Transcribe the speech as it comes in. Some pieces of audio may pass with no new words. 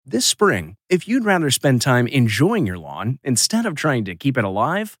This spring, if you'd rather spend time enjoying your lawn instead of trying to keep it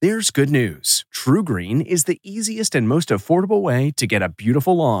alive, there's good news. TruGreen is the easiest and most affordable way to get a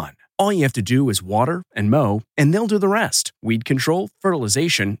beautiful lawn. All you have to do is water and mow, and they'll do the rest. Weed control,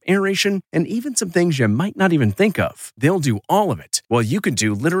 fertilization, aeration, and even some things you might not even think of. They'll do all of it, while you can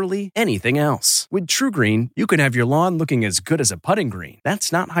do literally anything else. With TruGreen, you can have your lawn looking as good as a putting green.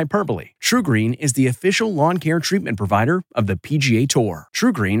 That's not hyperbole. TruGreen is the official lawn care treatment provider of the PGA Tour.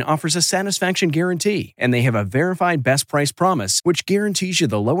 TruGreen offers a satisfaction guarantee, and they have a verified best price promise, which guarantees you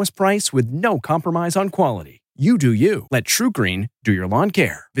the lowest price with no compromise on quality. You do you. Let TruGreen do your lawn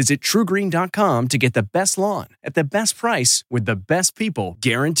care. Visit TruGreen.com to get the best lawn at the best price with the best people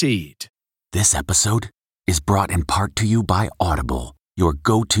guaranteed. This episode is brought in part to you by Audible, your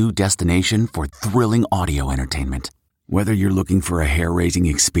go-to destination for thrilling audio entertainment. Whether you're looking for a hair-raising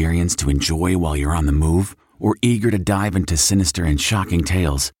experience to enjoy while you're on the move or eager to dive into sinister and shocking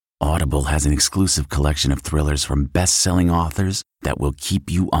tales, Audible has an exclusive collection of thrillers from best-selling authors that will keep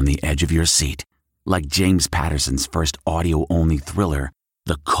you on the edge of your seat. Like James Patterson's first audio-only thriller,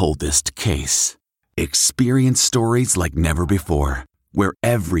 The Coldest Case. Experience stories like never before, where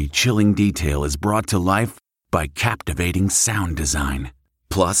every chilling detail is brought to life by captivating sound design.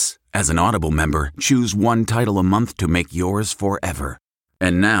 Plus, as an Audible member, choose one title a month to make yours forever.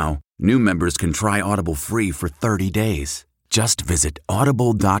 And now, new members can try Audible free for 30 days. Just visit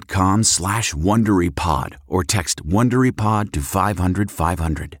audible.com/WonderyPod or text WonderyPod to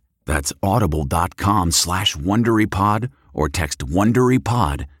 500-500. That's audible.com/WonderyPod or text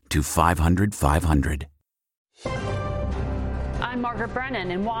WonderyPod to 500-500. I'm Margaret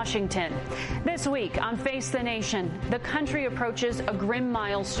Brennan in Washington. This week on Face the Nation, the country approaches a grim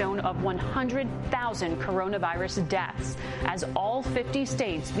milestone of 100,000 coronavirus deaths as all 50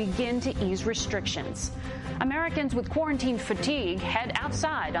 states begin to ease restrictions. Americans with quarantine fatigue head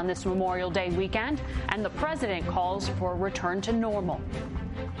outside on this Memorial Day weekend, and the president calls for a return to normal.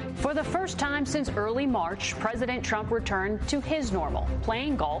 For the first time since early March, President Trump returned to his normal,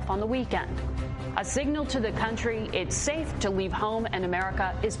 playing golf on the weekend. A signal to the country it's safe to leave home and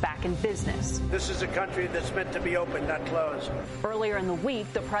America is back in business. This is a country that's meant to be open, not closed. Earlier in the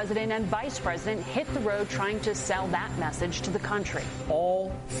week, the president and vice president hit the road trying to sell that message to the country.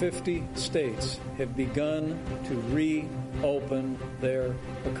 All 50 states have begun to reopen their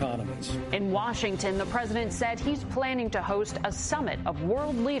economies. In Washington, the president said he's planning to host a summit of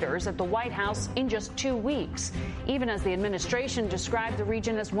world leaders at the White House in just 2 weeks, even as the administration described the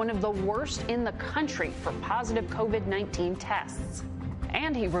region as one of the worst in the country for positive COVID-19 tests.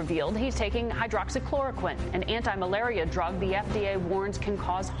 And he revealed he's taking hydroxychloroquine, an anti-malaria drug the FDA warns can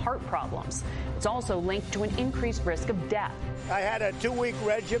cause heart problems. It's also linked to an increased risk of death. I had a 2-week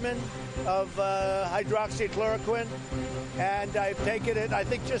regimen of hydroxychloroquine, and I've taken it, I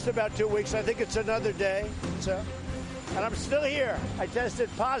think, just about 2 weeks. I think it's another day. And I'm still here. I tested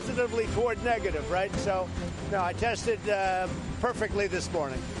positively toward negative, right? So, no, I tested perfectly this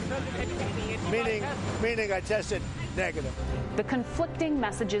morning. Meaning I tested negative. The conflicting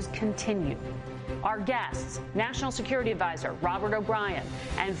messages continue. Our guests, National Security Advisor Robert O'Brien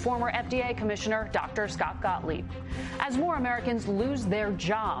and former FDA Commissioner Dr. Scott Gottlieb. As more Americans lose their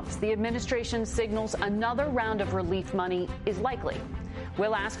jobs, the administration signals another round of relief money is likely.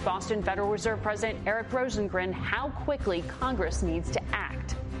 We'll ask Boston Federal Reserve President Eric Rosengren how quickly Congress needs to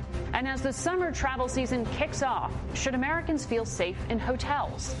act. And as the summer travel season kicks off, should Americans feel safe in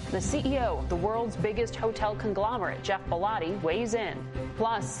hotels? The CEO of the world's biggest hotel conglomerate, Jeff Bellotti, weighs in.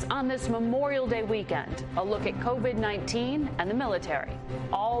 Plus, on this Memorial Day weekend, a look at COVID-19 and the military.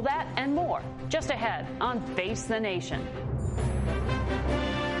 All that and more just ahead on Face the Nation.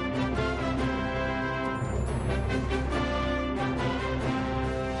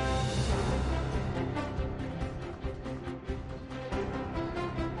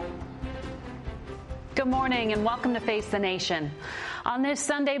 Good morning and welcome to Face the Nation. On this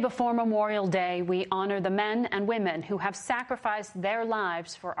Sunday before Memorial Day, we honor the men and women who have sacrificed their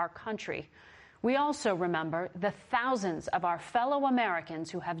lives for our country. We also remember the thousands of our fellow Americans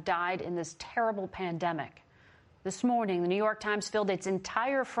who have died in this terrible pandemic. This morning, the New York Times filled its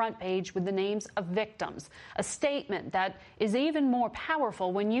entire front page with the names of victims, a statement that is even more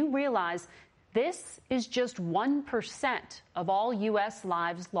powerful when you realize this is just 1% of all U.S.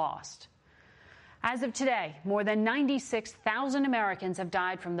 lives lost. As of today, more than 96,000 Americans have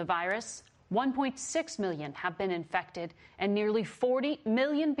died from the virus, 1.6 million have been infected, and nearly 40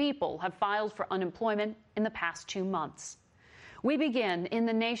 million people have filed for unemployment in the past 2 months. We begin in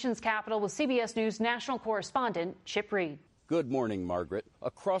the nation's capital with CBS News national correspondent Chip Reid. Good morning, Margaret.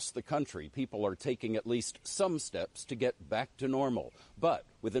 Across the country, people are taking at least some steps to get back to normal. But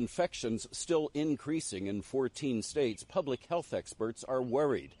with infections still increasing in 14 states, public health experts are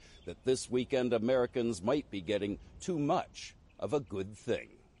worried that this weekend Americans might be getting too much of a good thing.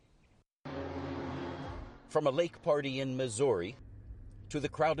 From a lake party in Missouri to the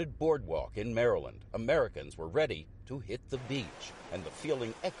crowded boardwalk in Maryland, Americans were ready to hit the beach, and the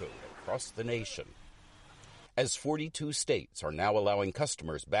feeling echoed across the nation. As 42 states are now allowing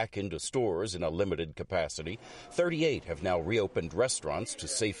customers back into stores in a limited capacity, 38 have now reopened restaurants to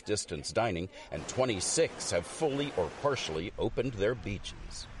safe distance dining, and 26 have fully or partially opened their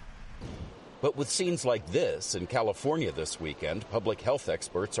beaches. But with scenes like this in California this weekend, public health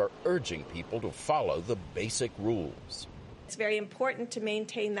experts are urging people to follow the basic rules. It's very important to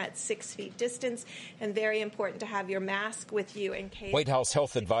maintain that 6 feet distance and very important to have your mask with you in case. White House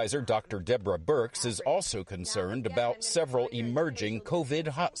Health Advisor Dr. Deborah Birx is also concerned about several emerging COVID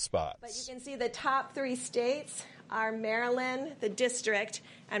hotspots. But you can see the top 3 states are Maryland, the District,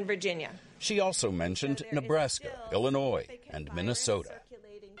 and Virginia. She also mentioned Nebraska, Illinois, and Minnesota.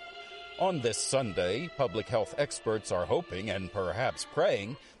 On this Sunday, public health experts are hoping and perhaps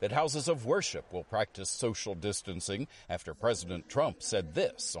praying that houses of worship will practice social distancing after President Trump said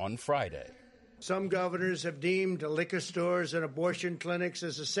this on Friday. Some governors have deemed liquor stores and abortion clinics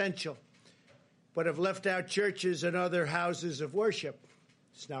as essential, but have left out churches and other houses of worship.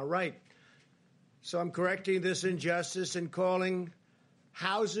 It's not right. So I'm correcting this injustice and calling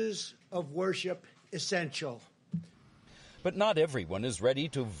houses of worship essential. But not everyone is ready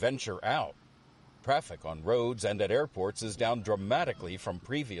to venture out. Traffic on roads and at airports is down dramatically from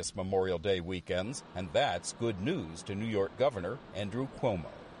previous Memorial Day weekends, and that's good news to New York Governor Andrew Cuomo.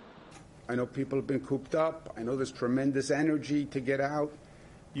 I know people have been cooped up. I know there's tremendous energy to get out.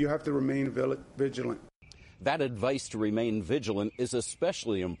 You have to remain vigilant. That advice to remain vigilant is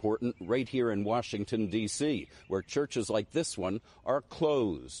especially important right here in Washington, D.C., where churches like this one are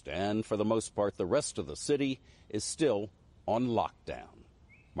closed, and for the most part, the rest of the city is still on lockdown.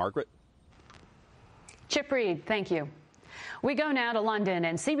 Margaret? Chip Reed, thank you. We go now to London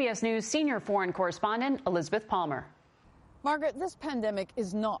and CBS News senior foreign correspondent Elizabeth Palmer. Margaret, this pandemic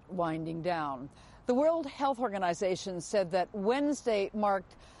is not winding down. The World Health Organization said that Wednesday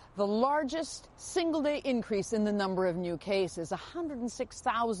marked the largest single-day increase in the number of new cases,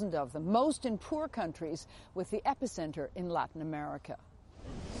 106,000 of them, most in poor countries, with the epicenter in Latin America.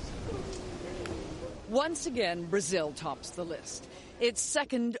 Once again, Brazil tops the list. It's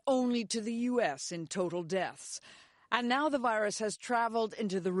second only to the U.S. in total deaths. And now the virus has traveled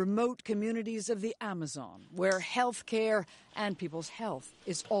into the remote communities of the Amazon, where health care and people's health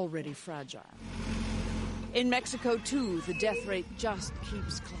is already fragile. In Mexico, too, the death rate just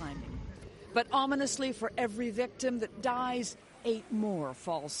keeps climbing. But ominously, for every victim that dies, 8 more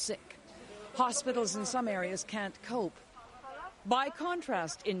fall sick. Hospitals in some areas can't cope. By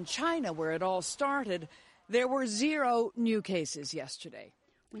contrast, in China, where it all started, there were 0 new cases yesterday.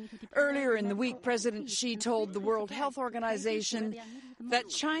 Earlier in the week, President Xi told the World Health Organization that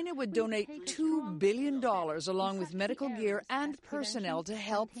China would donate $2 billion along with medical gear and personnel to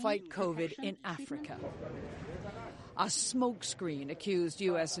help fight COVID in Africa. A smokescreen accused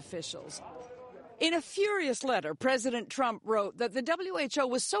U.S. officials. In a furious letter, President Trump wrote that the WHO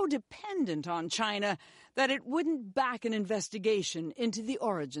was so dependent on China that it wouldn't back an investigation into the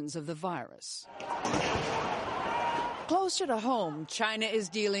origins of the virus. Closer to home, China is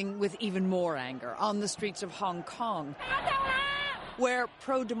dealing with even more anger on the streets of Hong Kong, where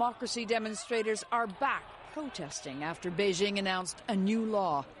pro-democracy demonstrators are back protesting after Beijing announced a new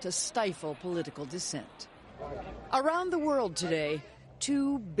law to stifle political dissent. Around the world today,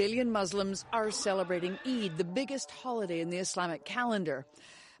 2 billion Muslims are celebrating Eid, the biggest holiday in the Islamic calendar.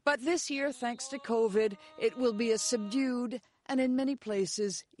 But this year, thanks to COVID, it will be a subdued and in many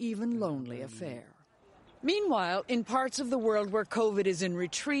places even lonely affair. Meanwhile, in parts of the world where COVID is in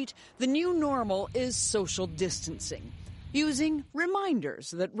retreat, the new normal is social distancing, using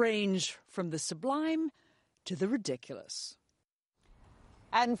reminders that range from the sublime to the ridiculous.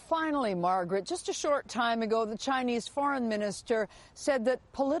 And finally, Margaret, just a short time ago, the Chinese foreign minister said that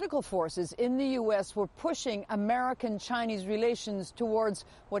political forces in the U.S. were pushing American-Chinese relations towards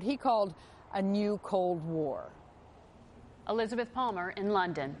what he called a new Cold War. Elizabeth Palmer in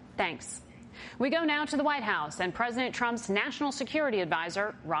London. Thanks. We go now to the White House and President Trump's national security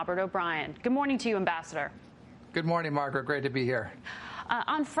advisor, Robert O'Brien. Good morning to you, Ambassador. Good morning, Margaret. Great to be here.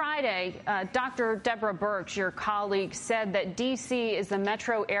 On Friday, Dr. Deborah Birx, your colleague, said that D.C. is the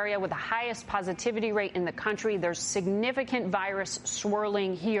metro area with the highest positivity rate in the country. There's significant virus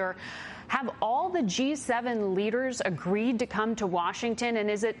swirling here. Have all the G7 leaders agreed to come to Washington,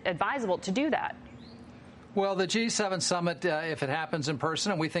 and is it advisable to do that? Well, the G7 summit, if it happens in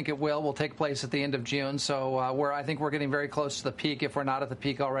person, and we think it will take place at the end of June. So I think we're getting very close to the peak, if we're not at the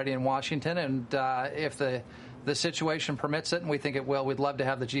peak already in Washington. And if the situation permits it, and we think it will, we'd love to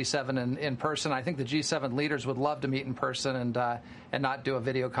have the G7 in person. I think the G7 leaders would love to meet in person and not do a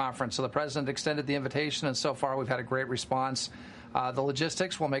video conference. So the president extended the invitation, and so far we've had a great response. The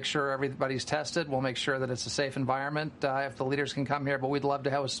logistics, we'll make sure everybody's tested. We'll make sure that it's a safe environment if the leaders can come here, but we'd love to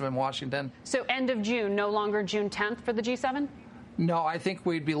host them in Washington. So end of June, no longer June 10th for the G7? No, I think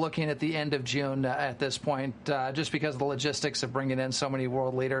we'd be looking at the end of June at this point, just because of the logistics of bringing in so many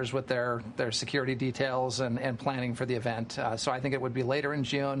world leaders with their security details and planning for the event. So I think it would be later in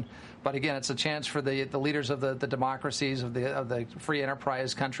June. But again, it's a chance for the leaders of the democracies, of the free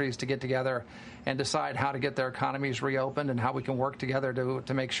enterprise countries to get together and decide how to get their economies reopened and how we can work together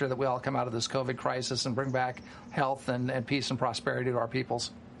to make sure that we all come out of this COVID crisis and bring back health and peace and prosperity to our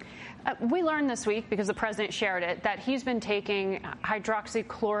peoples. We learned this week, because the president shared it, that he's been taking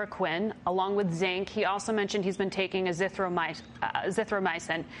hydroxychloroquine along with zinc. He also mentioned he's been taking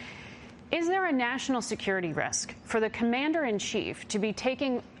azithromycin. Is there a national security risk for the commander-in-chief to be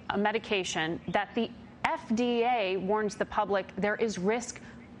taking a medication that the FDA warns the public there is risk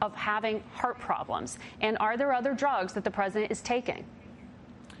of having heart problems? And are there other drugs that the president is taking?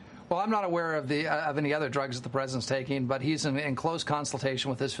 Well, I'm not aware of any other drugs that the president's taking, but he's in close consultation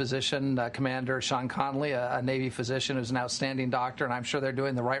with his physician, Commander Sean Conley, a Navy physician who's an outstanding doctor, and I'm sure they're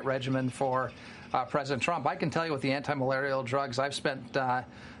doing the right regimen for President Trump. I can tell you with the anti-malarial drugs, I've spent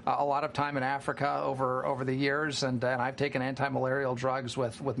a lot of time in Africa over the years, and I've taken anti-malarial drugs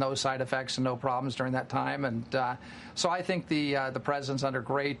with no side effects and no problems during that time. And so I think the president's under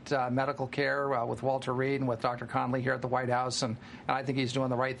great medical care with Walter Reed and with Dr. Conley here at the White House, and I think he's doing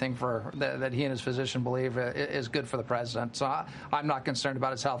the right thing that he and his physician believe is good for the president. So I'm not concerned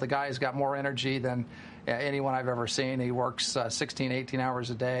about his health. The guy has got more energy than anyone I've ever seen. He works 16, 18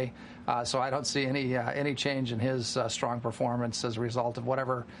 hours a day. So I don't see any change in his strong performance as a result of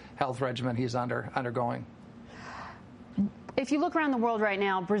whatever health regimen he's undergoing. If you look around the world right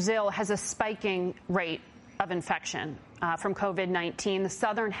now, Brazil has a spiking rate of infection from COVID-19. The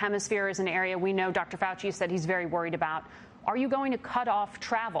southern hemisphere is an area we know Dr. Fauci said he's very worried about. Are you going to cut off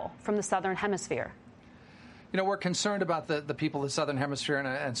travel from the southern hemisphere? You know, we're concerned about the people of the southern hemisphere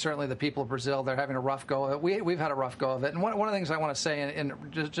and certainly the people of Brazil. They're having a rough go of it. We've had a rough go of it. And one of the things I want to say, and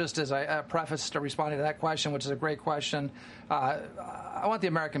just as I prefaced responding to that question, which is a great question, I want the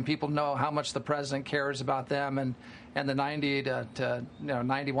American people to know how much the president cares about them and the 90 to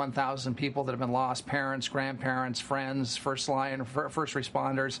 91,000 people that have been lost, parents, grandparents, friends, first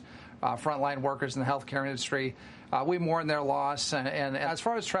responders, frontline workers in the healthcare industry. We mourn their loss. And as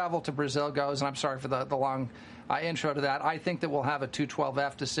far as travel to Brazil goes, and I'm sorry for the long intro to that, I think that we'll have a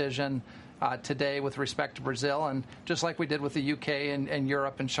 212F decision today with respect to Brazil, and just like we did with the UK and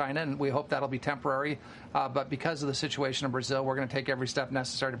Europe and China, and we hope that'll be temporary. But because of the situation in Brazil, we're going to take every step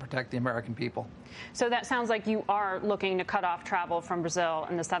necessary to protect the American people. So that sounds like you are looking to cut off travel from Brazil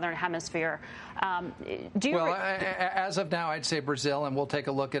in the southern hemisphere. As of now, I'd say Brazil, and we'll take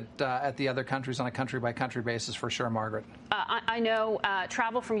a look at the other countries on a country-by-country basis for sure, Margaret. I know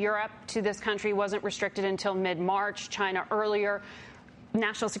travel from Europe to this country wasn't restricted until mid-March, China earlier.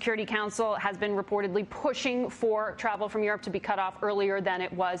 National Security Council has been reportedly pushing for travel from Europe to be cut off earlier than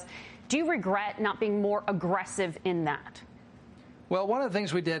it was. Do you regret not being more aggressive in that? Well, one of the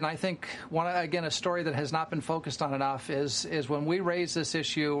things we did, and I think, a story that has not been focused on enough, is when we raised this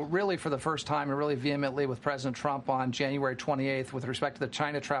issue really for the first time and really vehemently with President Trump on January 28th with respect to the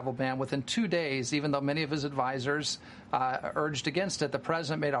China travel ban. Within 2 days, even though many of his advisors urged against it, the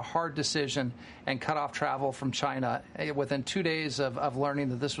president made a hard decision and cut off travel from China within 2 days of learning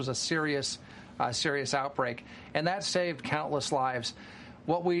that this was a serious outbreak. And that saved countless lives.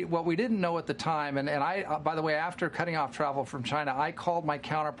 What we didn't know at the time, and I, by the way, after cutting off travel from China, I called my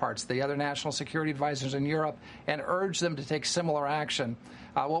counterparts, the other national security advisors in Europe, and urged them to take similar action.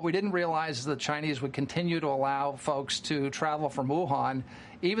 What we didn't realize is the Chinese would continue to allow folks to travel from Wuhan.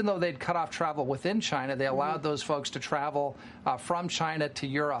 Even though they'd cut off travel within China, they allowed those folks to travel from China to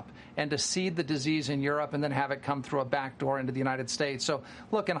Europe and to seed the disease in Europe and then have it come through a back door into the United States. So,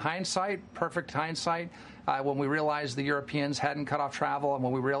 look, in hindsight, perfect hindsight, when we realized the Europeans hadn't cut off travel, and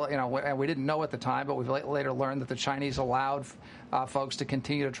when and we didn't know at the time, but we've later learned that the Chinese allowed folks to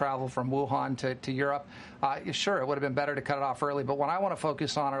continue to travel from Wuhan to Europe. Sure, it would have been better to cut it off early, but what I want to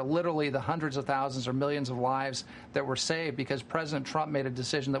focus on are literally the hundreds of thousands or millions of lives that were saved because President Trump made a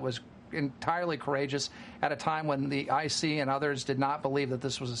decision that was entirely courageous at a time when the IC and others did not believe that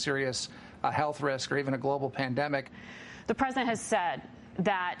this was a serious health risk or even a global pandemic. The president has said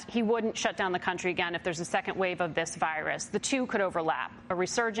that he wouldn't shut down the country again if there's a second wave of this virus. The two could overlap, a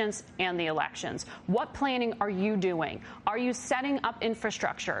resurgence and the elections. What planning are you doing? Are you setting up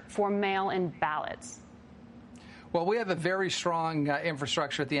infrastructure for mail-in ballots? Well, we have a very strong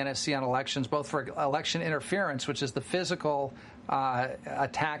infrastructure at the NSC on elections, both for election interference, which is the physical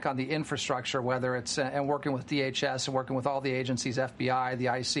attack on the infrastructure, whether it's and working with DHS and working with all the agencies, FBI, the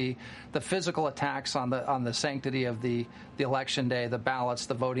IC, the physical attacks on the sanctity of the election day, the ballots,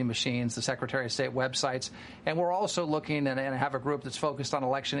 the voting machines, the Secretary of State websites. And we're also looking and have a group that's focused on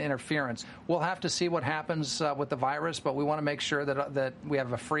election interference. We'll have to see what happens with the virus, but we want to make sure that we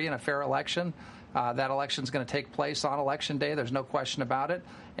have a free and a fair election. That election is going to take place on Election Day. There's no question about it.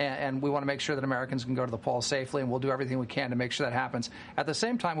 And we want to make sure that Americans can go to the polls safely, and we'll do everything we can to make sure that happens. At the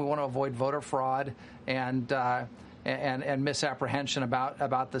same time, we want to avoid voter fraud and misapprehension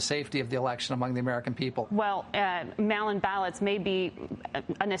about the safety of the election among the American people. Well, mail-in ballots may be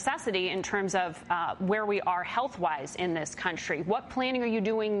a necessity in terms of where we are health-wise in this country. What planning are you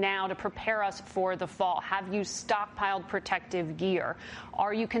doing now to prepare us for the fall? Have you stockpiled protective gear?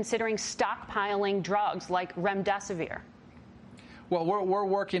 Are you considering stockpiling drugs like remdesivir? Well, we're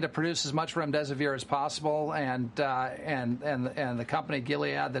working to produce as much remdesivir as possible, and the company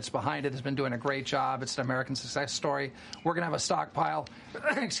Gilead that's behind it has been doing a great job. It's an American success story. We're going to have a stockpile,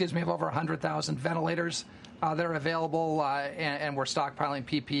 of over 100,000 ventilators that are available, and we're stockpiling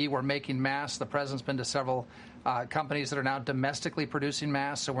PPE. We're making masks. The president's been to several companies that are now domestically producing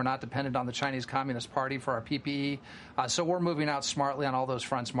masks, so we're not dependent on the Chinese Communist Party for our PPE. So we're moving out smartly on all those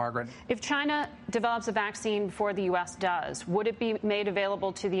fronts, Margaret. If China develops a vaccine before the U.S. does, would it be made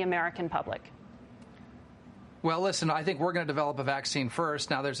available to the American public? Well, listen, I think we're going to develop a vaccine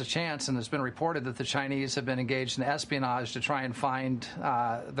first. Now, there's a chance, and it's been reported that the Chinese have been engaged in espionage to try and find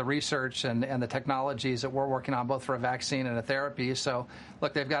the research and the technologies that we're working on, both for a vaccine and a therapy. So,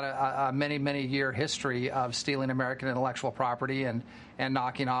 look, they've got a many-year history of stealing American intellectual property and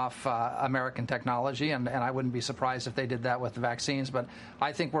knocking off American technology, and I wouldn't be surprised if they did that with the vaccines. But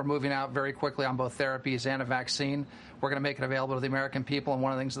I think we're moving out very quickly on both therapies and a vaccine. We're going to make it available to the American people, and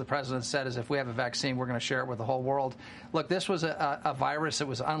one of the things the president said is if we have a vaccine, we're going to share it with the whole world. Look, this was a virus that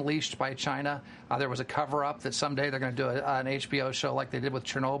was unleashed by China. There was a cover-up that someday they're going to do an HBO show like they did with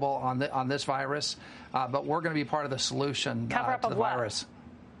Chernobyl on this virus, but we're going to be part of the solution to the virus.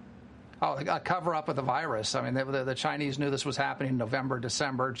 Oh, a cover-up of the virus. I mean, the Chinese knew this was happening in November,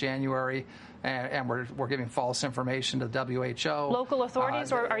 December, January, and we're giving false information to the WHO. Local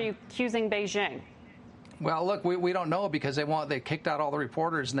authorities, or are you accusing Beijing? Well, look, we don't know because they kicked out all the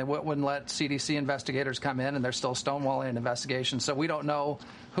reporters and they wouldn't let CDC investigators come in, and they're still stonewalling an investigation. So we don't know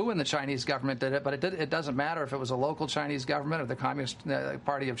who in the Chinese government did it, but it doesn't matter if it was a local Chinese government or the Communist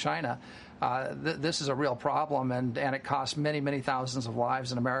Party of China. This is a real problem, and it cost many thousands of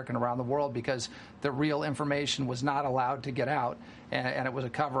lives in America and around the world because the real information was not allowed to get out, and it was a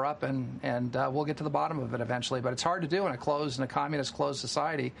cover-up, and we'll get to the bottom of it eventually. But it's hard to do in a communist closed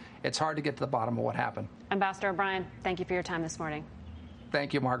society. It's hard to get to the bottom of what happened. Ambassador O'Brien, thank you for your time this morning.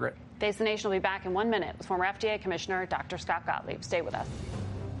 Thank you, Margaret. Face the Nation will be back in 1 minute with former FDA Commissioner Dr. Scott Gottlieb. Stay with us.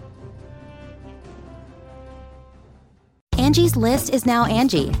 Angie's List is now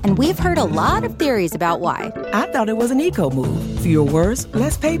Angie, and we've heard a lot of theories about why. I thought it was an eco move. Fewer words,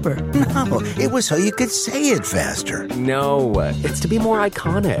 less paper. No, it was so you could say it faster. No, it's to be more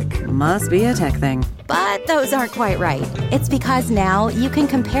iconic. Must be a tech thing. But those aren't quite right. It's because now you can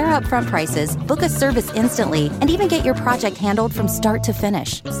compare upfront prices, book a service instantly, and even get your project handled from start to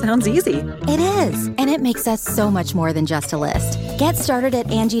finish. Sounds easy. It is, and it makes us so much more than just a list. Get started at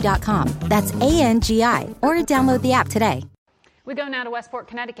Angie.com. That's ANGI, or download the app today. We go now to Westport,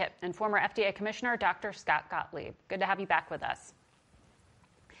 Connecticut, and former FDA Commissioner Dr. Scott Gottlieb. Good to have you back with us.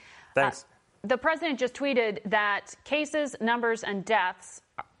 Thanks. The president just tweeted that cases, numbers, and deaths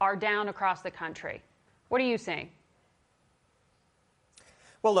are down across the country. What are you seeing?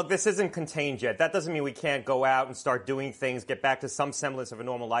 Well, look, this isn't contained yet. That doesn't mean we can't go out and start doing things, get back to some semblance of a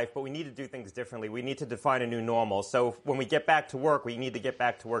normal life, but we need to do things differently. We need to define a new normal. So when we get back to work, we need to get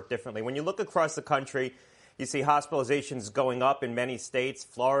back to work differently. When you look across the country, you see hospitalizations going up in many states: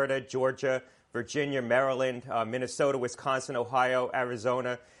 Florida, Georgia, Virginia, Maryland, Minnesota, Wisconsin, Ohio,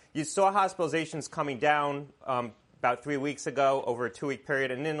 Arizona. You saw hospitalizations coming down about 3 weeks ago over a 2-week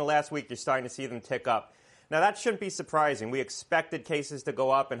period, and in the last week you're starting to see them tick up. Now, that shouldn't be surprising. We expected cases to go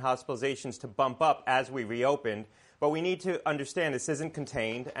up and hospitalizations to bump up as we reopened, but we need to understand this isn't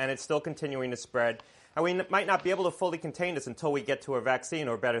contained, and it's still continuing to spread. And we might not be able to fully contain this until we get to a vaccine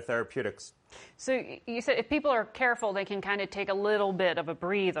or better therapeutics. So you said if people are careful, they can kind of take a little bit of a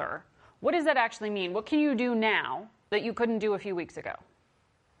breather. What does that actually mean? What can you do now that you couldn't do a few weeks ago?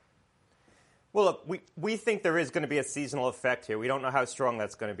 Well, look, we think there is going to be a seasonal effect here. We don't know how strong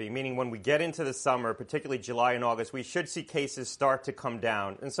that's going to be, meaning when we get into the summer, particularly July and August, we should see cases start to come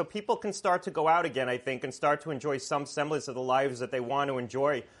down. And so people can start to go out again, I think, and start to enjoy some semblance of the lives that they want to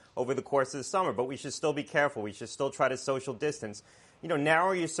enjoy over the course of the summer. But we should still be careful. We should still try to social distance.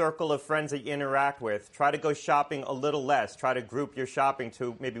 Narrow your circle of friends that you interact with. Try to go shopping a little less. Try to group your shopping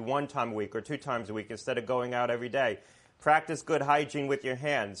to maybe 1 time a week or 2 times a week instead of going out every day. Practice good hygiene with your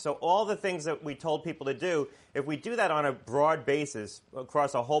hands. So all the things that we told people to do, if we do that on a broad basis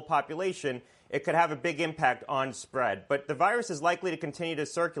across a whole population, it could have a big impact on spread. But the virus is likely to continue to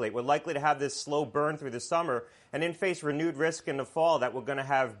circulate. We're likely to have this slow burn through the summer and then face renewed risk in the fall that we're going to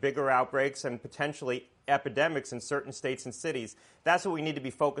have bigger outbreaks and potentially epidemics in certain states and cities. That's what we need to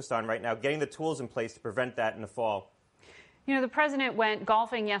be focused on right now, getting the tools in place to prevent that in the fall. The president went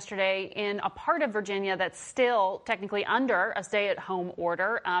golfing yesterday in a part of Virginia that's still technically under a stay-at-home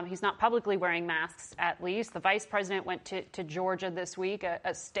order. He's not publicly wearing masks, at least. The vice president went to Georgia this week,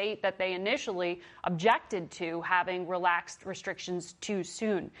 a state that they initially objected to having relaxed restrictions too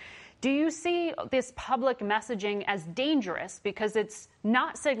soon. Do you see this public messaging as dangerous because it's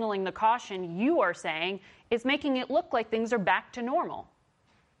not signaling the caution you are saying, it's making it look like things are back to normal?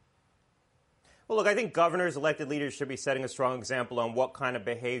 Well, look, I think governors, elected leaders should be setting a strong example on what kind of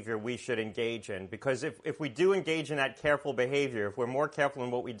behavior we should engage in. Because if we do engage in that careful behavior, if we're more careful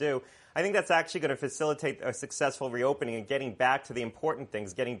in what we do, I think that's actually going to facilitate a successful reopening and getting back to the important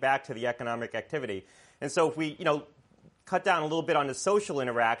things, getting back to the economic activity. And so if we, cut down a little bit on the social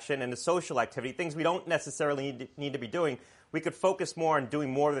interaction and the social activity, things we don't necessarily need to be doing, we could focus more on doing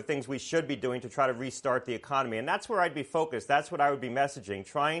more of the things we should be doing to try to restart the economy. And that's where I'd be focused. That's what I would be messaging,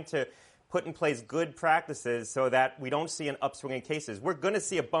 trying to put in place good practices so that we don't see an upswing in cases. We're going to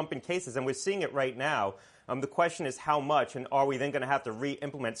see a bump in cases, and we're seeing it right now. The question is how much, and are we then going to have to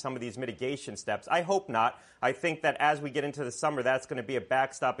re-implement some of these mitigation steps? I hope not. I think that as we get into the summer, that's going to be a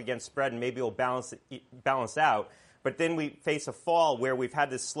backstop against spread, and maybe it'll balance out. But then we face a fall where we've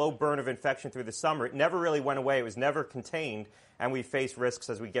had this slow burn of infection through the summer. It never really went away. It was never contained, and we face risks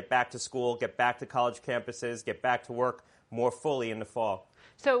as we get back to school, get back to college campuses, get back to work more fully in the fall.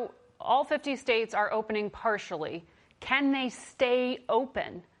 So all 50 states are opening partially. Can they stay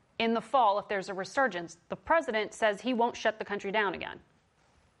open in the fall if there's a resurgence? The president says he won't shut the country down again.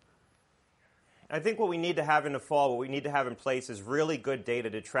 I think what we need to have in the fall, what we need to have in place is really good data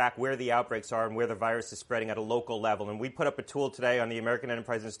to track where the outbreaks are and where the virus is spreading at a local level. And we put up a tool today on the American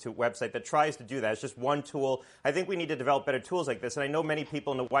Enterprise Institute website that tries to do that. It's just one tool. I think we need to develop better tools like this. And I know many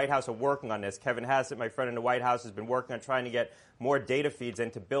people in the White House are working on this. Kevin Hassett, my friend in the White House, has been working on trying to get more data feeds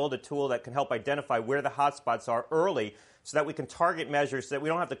and to build a tool that can help identify where the hotspots are early so that we can target measures so that we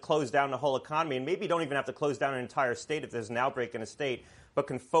don't have to close down the whole economy and maybe don't even have to close down an entire state if there's an outbreak in a state, but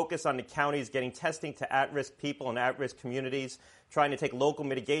can focus on the counties getting testing to at-risk people and at-risk communities, trying to take local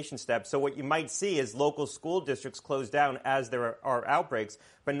mitigation steps. So what you might see is local school districts close down as there are outbreaks,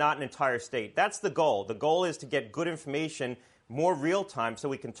 but not an entire state. That's the goal. The goal is to get good information more real time so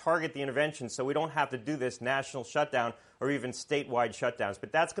we can target the intervention so we don't have to do this national shutdown or even statewide shutdowns.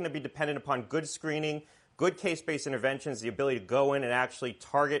 But that's going to be dependent upon good screening, good case-based interventions, the ability to go in and actually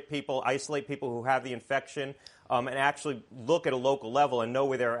target people, isolate people who have the infection, and actually look at a local level and know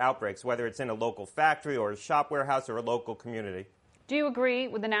where there are outbreaks, whether it's in a local factory or a shop warehouse or a local community. Do you agree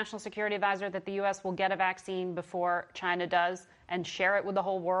with the National Security Advisor that the U.S. will get a vaccine before China does and share it with the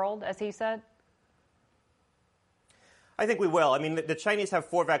whole world, as he said? I think we will. I mean, the Chinese have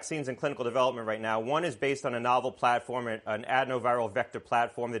 4 vaccines in clinical development right now. One is based on a novel platform, an adenoviral vector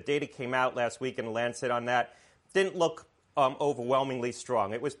platform. The data came out last week in The Lancet on that. Didn't look overwhelmingly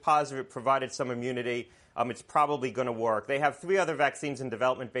strong. It was positive. It provided some immunity. It's probably going to work. They have 3 other vaccines in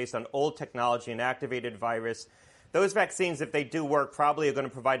development based on old technology, an activated virus. Those vaccines, if they do work, probably are going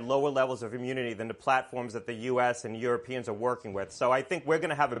to provide lower levels of immunity than the platforms that the U.S. and Europeans are working with. So I think we're going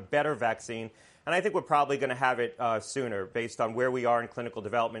to have a better vaccine. And I think we're probably going to have it sooner based on where we are in clinical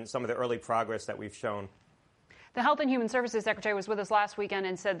development and some of the early progress that we've shown. The Health and Human Services Secretary was with us last weekend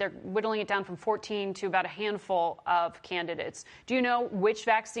and said they're whittling it down from 14 to about a handful of candidates. Do you know which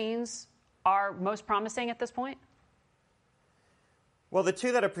vaccines are most promising at this point? Well, the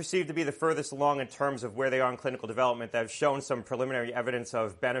two that are perceived to be the furthest along in terms of where they are in clinical development that have shown some preliminary evidence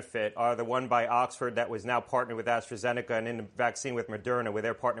of benefit are the one by Oxford that was now partnered with AstraZeneca and in the vaccine with Moderna, where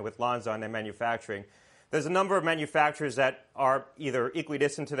they're partnered with Lonza on their manufacturing. There's a number of manufacturers that are either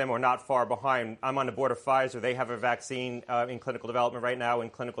equidistant to them or not far behind. I'm on the board of Pfizer. They have a vaccine in clinical development right now in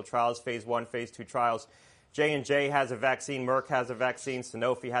clinical trials, phase 1, phase 2 trials. J&J has a vaccine. Merck has a vaccine.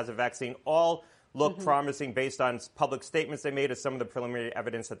 Sanofi has a vaccine. All look promising based on public statements they made or some of the preliminary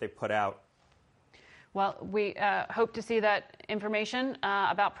evidence that they put out. Well, we hope to see that information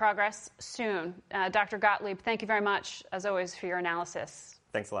about progress soon. Dr. Gottlieb, thank you very much, as always, for your analysis.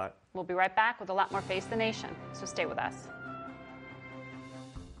 Thanks a lot. We'll be right back with a lot more Face the Nation, so stay with us.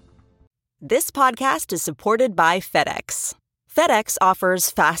 This podcast is supported by FedEx. FedEx offers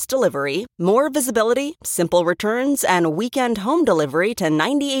fast delivery, more visibility, simple returns, and weekend home delivery to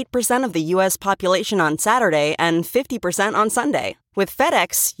 98% of the U.S. population on Saturday and 50% on Sunday. With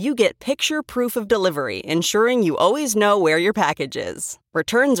FedEx, you get picture proof of delivery, ensuring you always know where your package is.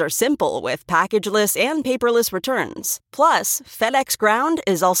 Returns are simple with packageless and paperless returns. Plus, FedEx Ground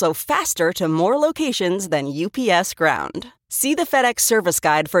is also faster to more locations than UPS Ground. See the FedEx service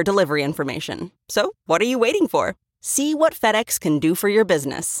guide for delivery information. So, what are you waiting for? See what FedEx can do for your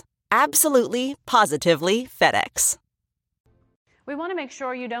business. Absolutely, positively FedEx. We want to make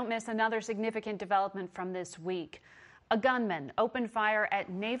sure you don't miss another significant development from this week. A gunman opened fire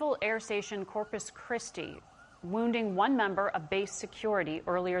at Naval Air Station Corpus Christi, wounding one member of base security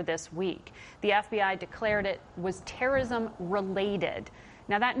earlier this week. The FBI declared it was terrorism-related.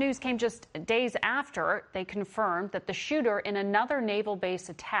 Now, that news came just days after they confirmed that the shooter in another naval base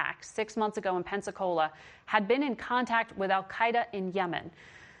attack 6 months ago in Pensacola had been in contact with al-Qaeda in Yemen.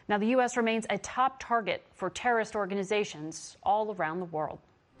 Now, the U.S. remains a top target for terrorist organizations all around the world.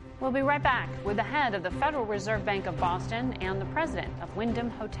 We'll be right back with the head of the Federal Reserve Bank of Boston and the president of Wyndham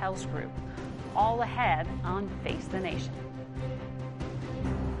Hotels Group. All ahead on Face the Nation.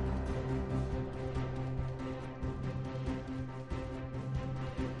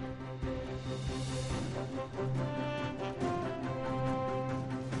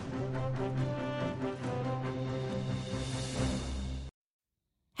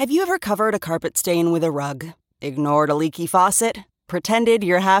 Have you ever covered a carpet stain with a rug? Ignored a leaky faucet? Pretended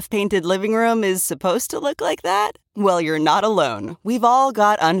your half-painted living room is supposed to look like that? Well, you're not alone. We've all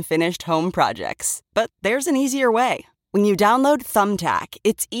got unfinished home projects. But there's an easier way. When you download Thumbtack,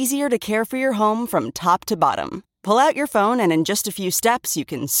 it's easier to care for your home from top to bottom. Pull out your phone and in just a few steps, you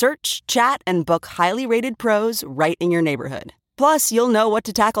can search, chat, and book highly rated pros right in your neighborhood. Plus, you'll know what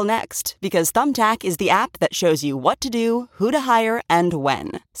to tackle next, because Thumbtack is the app that shows you what to do, who to hire, and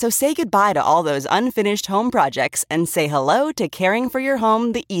when. So say goodbye to all those unfinished home projects and say hello to caring for your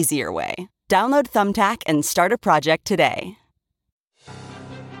home the easier way. Download Thumbtack and start a project today.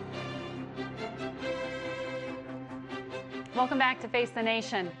 Welcome back to Face the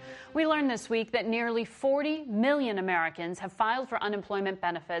Nation. We learned this week that nearly 40 million Americans have filed for unemployment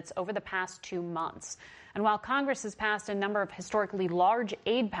benefits over the past 2 months. And while Congress has passed a number of historically large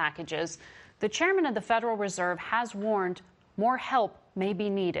aid packages, the chairman of the Federal Reserve has warned more help may be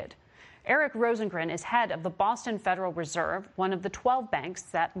needed. Eric Rosengren is head of the Boston Federal Reserve, one of the 12 banks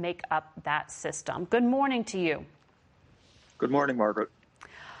that make up that system. Good morning to you. Good morning, Margaret.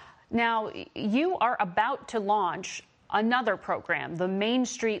 Now, you are about to launch another program, the Main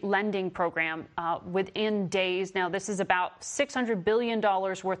Street Lending Program, within days. Now, this is about $600 billion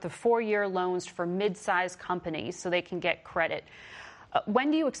worth of 4-year loans for mid-sized companies so they can get credit.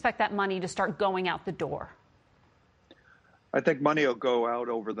 When do you expect that money to start going out the door? I think money will go out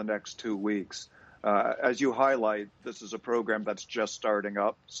over the next 2 weeks. As you highlight, this is a program that's just starting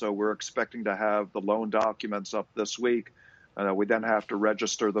up, so we're expecting to have the loan documents up this week. We then have to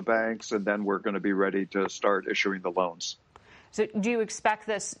register the banks, and then we're going to be ready to start issuing the loans. So do you expect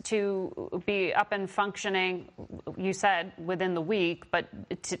this to be up and functioning, you said, within the week, but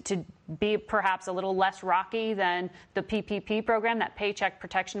to be perhaps a little less rocky than the PPP program, that Paycheck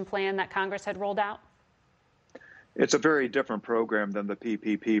Protection Plan that Congress had rolled out? It's a very different program than the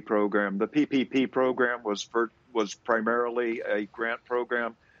PPP program. The PPP program was primarily a grant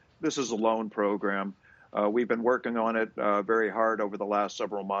program. This is a loan program. We've been working on it very hard over the last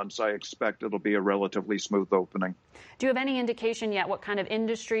several months. I expect it'll be a relatively smooth opening. Do you have any indication yet what kind of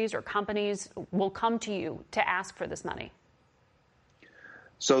industries or companies will come to you to ask for this money?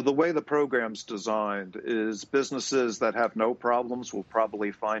 So the way the program's designed is businesses that have no problems will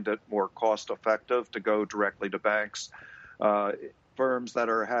probably find it more cost effective to go directly to banks. Firms that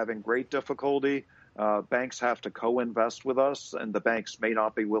are having great difficulty, banks have to co-invest with us, and the banks may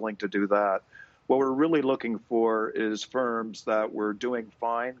not be willing to do that. What we're really looking for is firms that were doing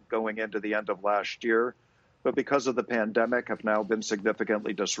fine going into the end of last year, but because of the pandemic have now been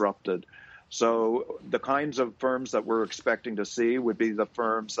significantly disrupted. So the kinds of firms that we're expecting to see would be the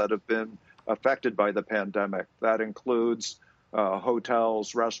firms that have been affected by the pandemic. That includes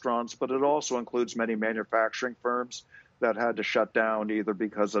hotels, restaurants, but it also includes many manufacturing firms that had to shut down either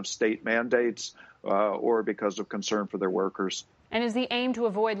because of state mandates or because of concern for their workers. And is the aim to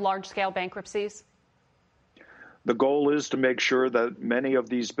avoid large-scale bankruptcies? The goal is to make sure that many of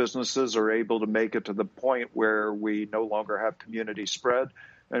these businesses are able to make it to the point where we no longer have community spread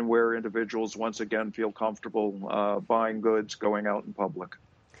and where individuals once again feel comfortable buying goods, going out in public.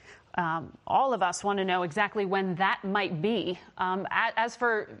 All of us want to know exactly when that might be. As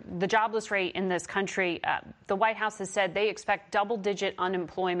for the jobless rate in this country, the White House has said they expect double-digit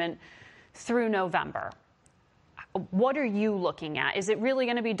unemployment through November. What are you looking at? Is it really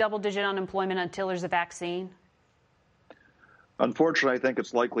going to be double-digit unemployment until there's a vaccine? Unfortunately, I think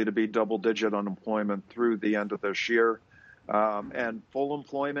it's likely to be double-digit unemployment through the end of this year. And full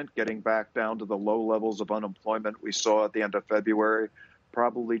employment, getting back down to the low levels of unemployment we saw at the end of February,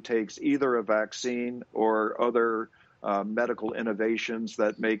 probably takes either a vaccine or other medical innovations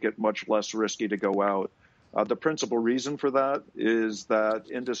that make it much less risky to go out. The principal reason for that is that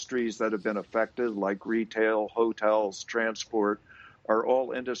industries that have been affected, like retail, hotels, transport, are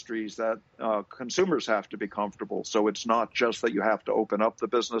all industries that consumers have to be comfortable. So it's not just that you have to open up the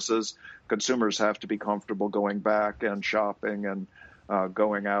businesses. Consumers have to be comfortable going back and shopping and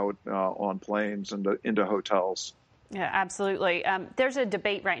going out on planes and into hotels. Yeah, absolutely. There's a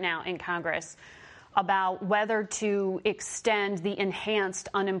debate right now in Congress about whether to extend the enhanced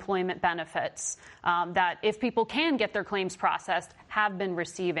unemployment benefits that, if people can get their claims processed, have been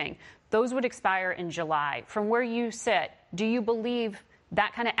receiving. Those would expire in July. From where you sit, do you believe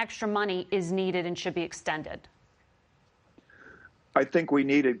that kind of extra money is needed and should be extended? I think we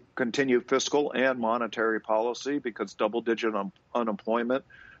need to continue fiscal and monetary policy because double-digit unemployment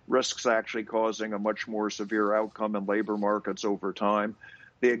risks actually causing a much more severe outcome in labor markets over time.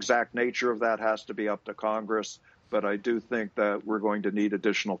 The exact nature of that has to be up to Congress, but I do think that we're going to need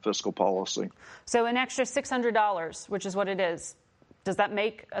additional fiscal policy. So an extra $600, which is what it is, does that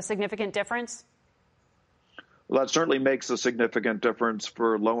make a significant difference? Well, that certainly makes a significant difference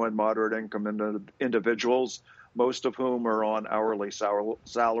for low and moderate income individuals, most of whom are on hourly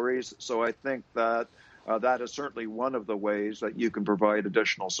salaries. So I think that that is certainly one of the ways that you can provide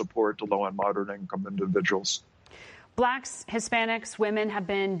additional support to low and moderate income individuals. Blacks, Hispanics, women have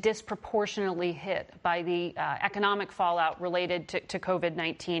been disproportionately hit by the economic fallout related to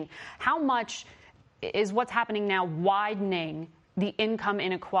COVID-19. How much is what's happening now widening the income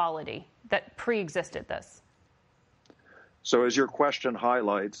inequality that pre-existed this? So as your question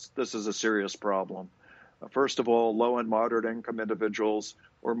highlights, this is a serious problem. First of all, low and moderate income individuals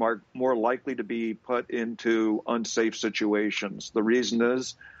are more likely to be put into unsafe situations. The reason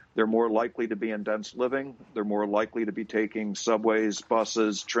is they're more likely to be in dense living. They're more likely to be taking subways,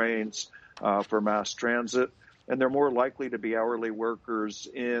 buses, trains for mass transit. And they're more likely to be hourly workers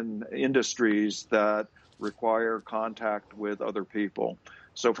in industries that require contact with other people.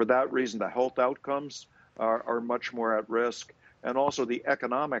 So for that reason, the health outcomes are much more at risk. And also the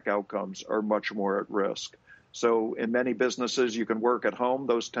economic outcomes are much more at risk. So in many businesses, you can work at home.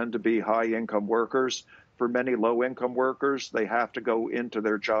 Those tend to be high-income workers. For many low-income workers, they have to go into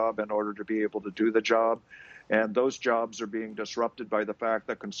their job in order to be able to do the job. And those jobs are being disrupted by the fact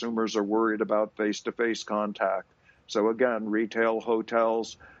that consumers are worried about face-to-face contact. So again, retail,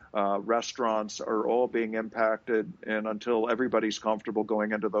 hotels, restaurants are all being impacted. And until everybody's comfortable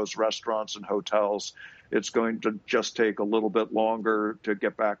going into those restaurants and hotels, it's going to just take a little bit longer to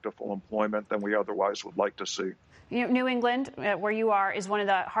get back to full employment than we otherwise would like to see. You know, New England, where you are, is one of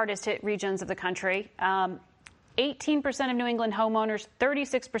the hardest hit regions of the country. 18% of New England homeowners,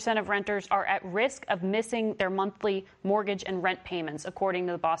 36% of renters are at risk of missing their monthly mortgage and rent payments, according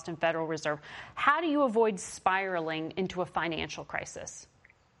to the Boston Federal Reserve. How do you avoid spiraling into a financial crisis?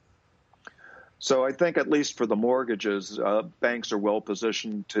 So I think at least for the mortgages, banks are well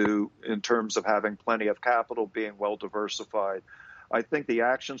positioned in terms of having plenty of capital, being well diversified. I think the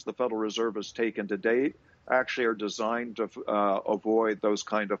actions the Federal Reserve has taken to date actually are designed to avoid those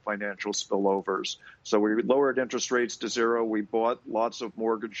kind of financial spillovers. So we lowered interest rates to zero. We bought lots of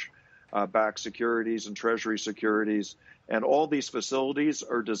mortgage-backed securities and Treasury securities. And all these facilities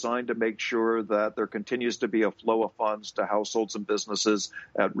are designed to make sure that there continues to be a flow of funds to households and businesses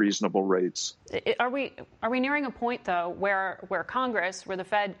at reasonable rates. Are we nearing a point, though, where Congress, where the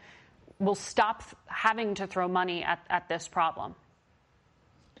Fed will stop having to throw money at this problem?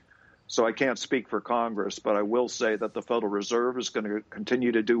 So I can't speak for Congress, but I will say that the Federal Reserve is going to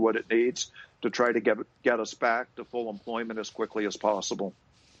continue to do what it needs to try to get us back to full employment as quickly as possible.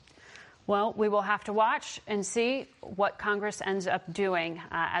 Well, we will have to watch and see what Congress ends up doing.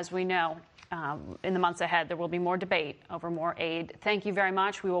 As we know, in the months ahead, there will be more debate over more aid. Thank you very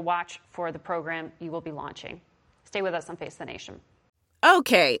much. We will watch for the program you will be launching. Stay with us on Face the Nation.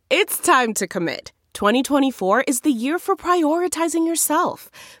 Okay, it's time to commit. 2024 is the year for prioritizing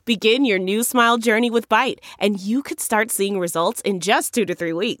yourself. Begin your new smile journey with Byte, and you could start seeing results in just 2 to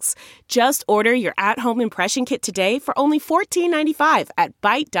 3 weeks. Just order your at-home impression kit today for only $14.95 at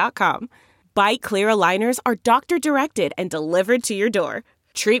Byte.com. Byte Clear aligners are doctor-directed and delivered to your door.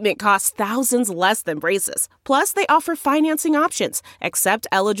 Treatment costs thousands less than braces. Plus, they offer financing options, accept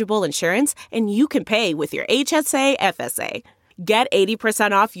eligible insurance, and you can pay with your HSA FSA. Get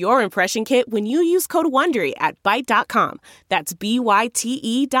 80% off your impression kit when you use code WONDERY at Byte.com. That's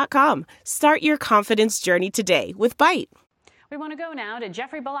BYTE.com. Start your confidence journey today with Byte. We want to go now to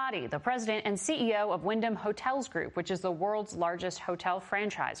Jeffrey Bellotti, the president and CEO of Wyndham Hotels Group, which is the world's largest hotel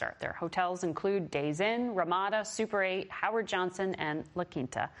franchisor. Their hotels include Days Inn, Ramada, Super 8, Howard Johnson, and La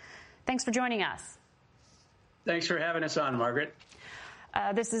Quinta. Thanks for joining us. Thanks for having us on, Margaret.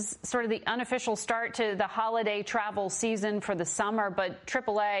 This is sort of the unofficial start to the holiday travel season for the summer, but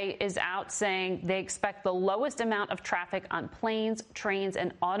AAA is out saying they expect the lowest amount of traffic on planes, trains,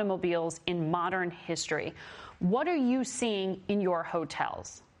 and automobiles in modern history. What are you seeing in your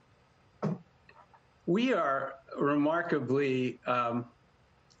hotels? We are remarkably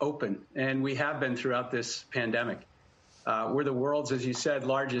open, and we have been throughout this pandemic. We're the world's, as you said,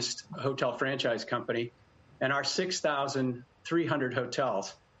 largest hotel franchise company, and our 6,300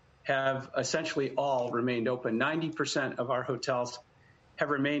 hotels have essentially all remained open. 90% of our hotels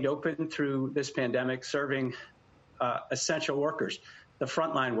have remained open through this pandemic, serving essential workers, the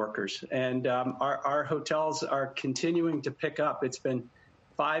frontline workers. And our hotels are continuing to pick up. It's been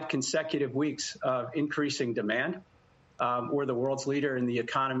 5 consecutive weeks of increasing demand. We're the world's leader in the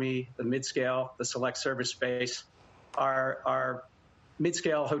economy, the mid-scale, the select service space. Our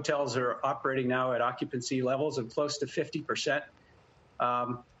mid-scale hotels are operating now at occupancy levels of close to 50%,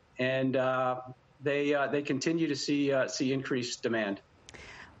 and they continue to see increased demand.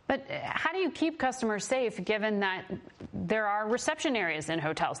 But how do you keep customers safe, given that there are reception areas in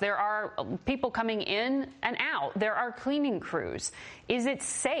hotels? There are people coming in and out. There are cleaning crews. Is it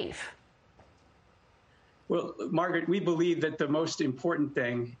safe? Well, Margaret, we believe that the most important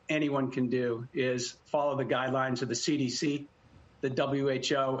thing anyone can do is follow the guidelines of the CDC, the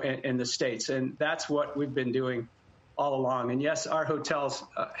WHO, and the states. And that's what we've been doing all along. And yes, our hotels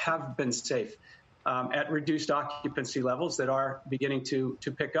have been safe at reduced occupancy levels that are beginning to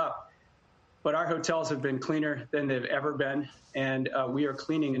pick up. But our hotels have been cleaner than they've ever been. And we are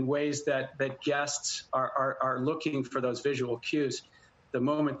cleaning in ways that guests are looking for those visual cues the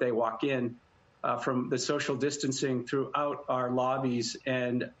moment they walk in, from the social distancing throughout our lobbies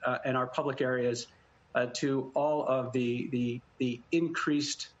and our public areas to all of the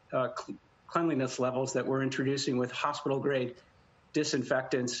increased cleanliness levels that we're introducing with hospital-grade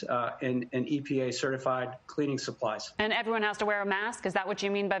disinfectants and EPA-certified cleaning supplies. And everyone has to wear a mask? Is that what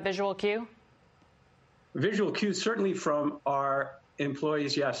you mean by visual cue? Visual cues, certainly from our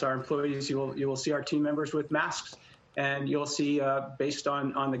employees, yes. Our employees, you will see our team members with masks, and you'll see, based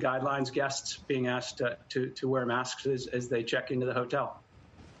on the guidelines, guests being asked to wear masks as they check into the hotel.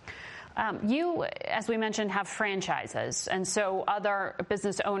 You, as we mentioned, have franchises, and so other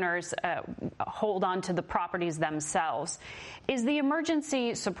business owners hold on to the properties themselves. Is the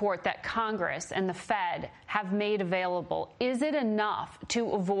emergency support that Congress and the Fed have made available, is it enough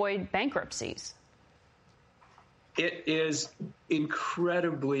to avoid bankruptcies? It is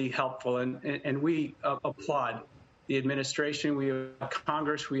incredibly helpful, and we applaud the administration, we applaud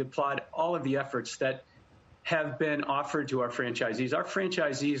Congress, we applaud all of the efforts that have been offered to our franchisees. Our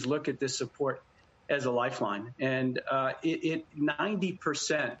franchisees look at this support as a lifeline, and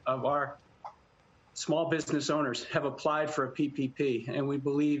 90% of our small business owners have applied for a PPP, and we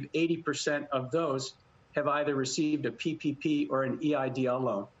believe 80% of those have either received a PPP or an EIDL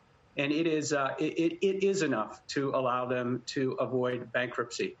loan. And it is enough to allow them to avoid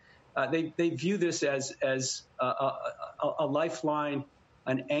bankruptcy. They view this as a lifeline,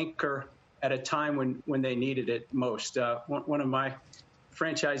 an anchor at a time when they needed it most. One of my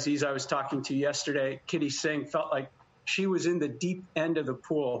franchisees I was talking to yesterday, Kitty Singh, felt like she was in the deep end of the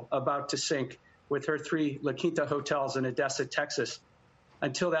pool about to sink with her 3 La Quinta hotels in Odessa, Texas,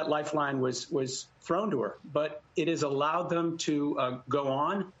 until that lifeline was thrown to her. But it has allowed them to go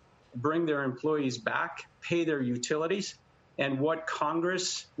on, bring their employees back, pay their utilities, And what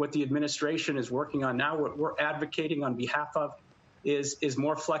Congress, what the administration is working on now, what we're advocating on behalf of is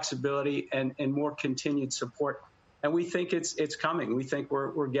more flexibility and more continued support. And we think it's coming. We think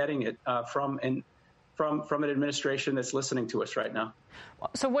we're getting it from an administration that's listening to us right now.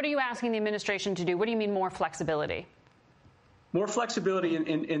 So what are you asking the administration to do? What do you mean more flexibility? More flexibility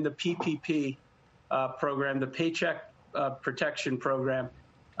in the PPP program, the Paycheck Protection Program,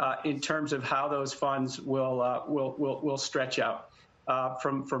 in terms of how those funds will stretch out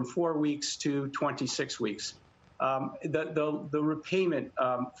from 4 weeks to 26 weeks. The repayment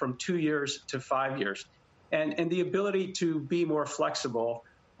from 2 years to 5 years, and the ability to be more flexible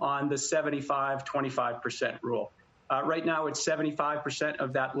on the 75-25% rule. Right now, it's 75%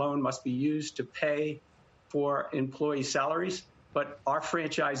 of that loan must be used to pay for employee salaries, but our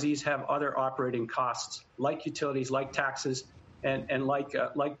franchisees have other operating costs like utilities, like taxes, and like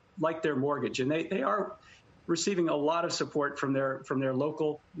their mortgage, and they are receiving a lot of support from their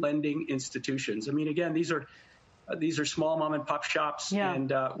local lending institutions. I mean, again, these are small mom and pop shops,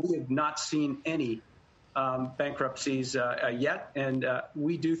 and we have not seen any bankruptcies yet, and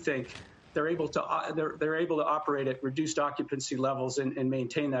we do think they're able to operate at reduced occupancy levels and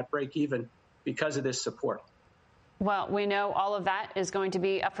maintain that break even because of this support. Well, we know all of that is going to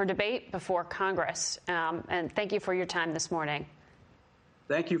be up for debate before Congress. And thank you for your time this morning.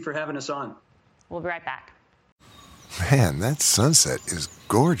 Thank you for having us on. We'll be right back. Man, that sunset is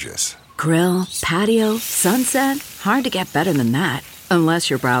gorgeous. Grill, patio, sunset. Hard to get better than that. Unless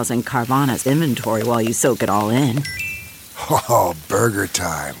you're browsing Carvana's inventory while you soak it all in. Oh, burger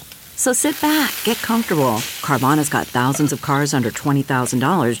time. So sit back, get comfortable. Carvana's got thousands of cars under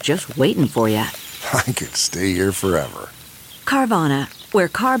 $20,000 just waiting for you. I could stay here forever. Carvana, where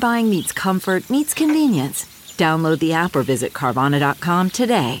car buying meets comfort meets convenience. Download the app or visit Carvana.com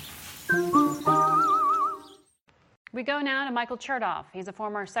today. We go now to Michael Chertoff. He's a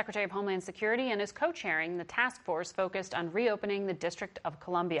former Secretary of Homeland Security and is co-chairing the task force focused on reopening the District of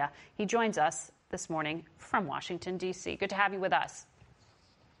Columbia. He joins us this morning from Washington, D.C. Good to have you with us.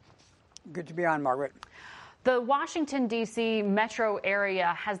 Good to be on, Margaret. The Washington, D.C. metro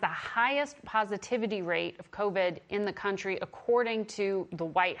area has the highest positivity rate of COVID in the country, according to the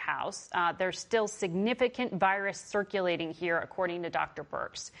White House. There's still significant virus circulating here, according to Dr.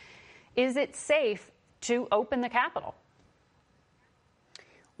 Birx. Is it safe to open the Capitol?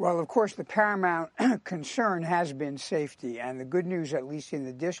 Well, of course, the paramount concern has been safety. And the good news, at least in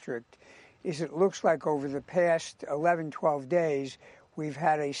the district, is it looks like over the past 11, 12 days, we've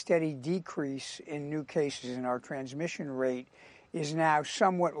had a steady decrease in new cases, and our transmission rate is now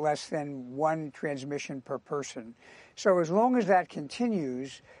somewhat less than one transmission per person. So as long as that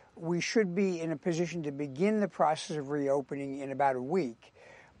continues, we should be in a position to begin the process of reopening in about a week.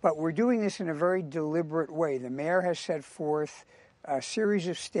 But we're doing this in a very deliberate way. The mayor has set forth a series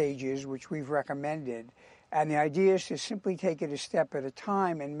of stages, which we've recommended, and the idea is to simply take it a step at a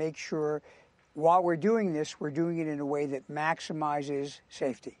time and make sure while we're doing this, we're doing it in a way that maximizes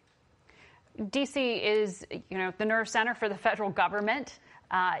safety. D.C. is, the nerve center for the federal government.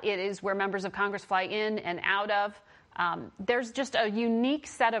 It is where members of Congress fly in and out of. There's just a unique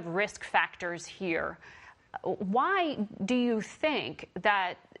set of risk factors here. Why do you think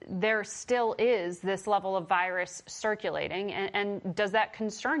that there still is this level of virus circulating, and does that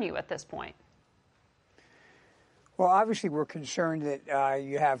concern you at this point? Well, obviously, we're concerned that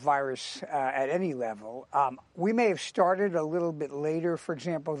you have virus at any level. We may have started a little bit later, for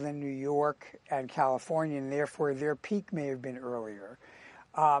example, than New York and California, and therefore their peak may have been earlier.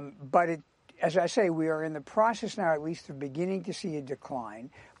 But as I say, we are in the process now, at least, of beginning to see a decline.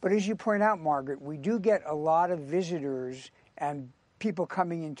 But as you point out, Margaret, we do get a lot of visitors and people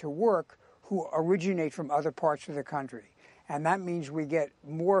coming into work who originate from other parts of the country. And that means we get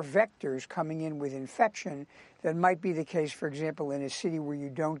more vectors coming in with infection than might be the case, for example, in a city where you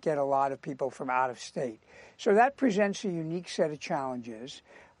don't get a lot of people from out of state. So that presents a unique set of challenges.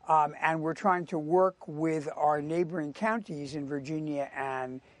 And we're trying to work with our neighboring counties in Virginia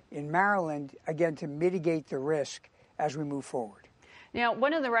and in Maryland, again, to mitigate the risk as we move forward. Now,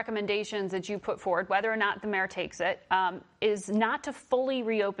 one of the recommendations that you put forward, whether or not the mayor takes it, is not to fully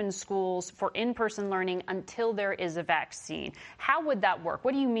reopen schools for in-person learning until there is a vaccine. How would that work?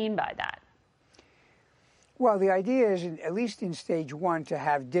 What do you mean by that? Well, the idea is, at least in stage one, to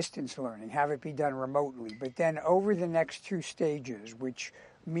have distance learning, have it be done remotely. But then over the next two stages, which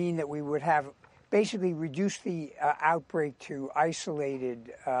mean that we would have basically reduced the outbreak to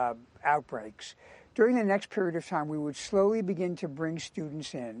isolated outbreaks, during the next period of time, we would slowly begin to bring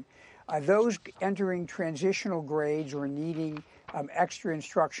students in. Those entering transitional grades or needing extra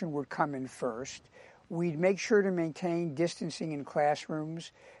instruction would come in first. We'd make sure to maintain distancing in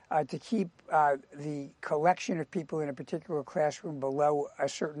classrooms, to keep the collection of people in a particular classroom below a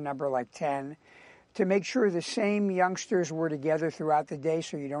certain number, like 10, to make sure the same youngsters were together throughout the day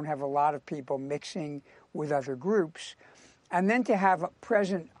so you don't have a lot of people mixing with other groups, and then to have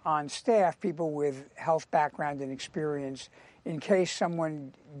present on staff people with health background and experience in case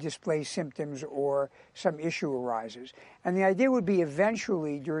someone displays symptoms or some issue arises. And the idea would be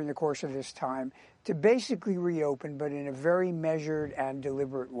eventually, during the course of this time, to basically reopen, but in a very measured and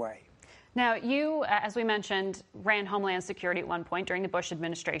deliberate way. Now, you, as we mentioned, ran Homeland Security at one point during the Bush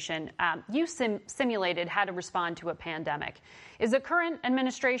administration. You simulated how to respond to a pandemic. Is the current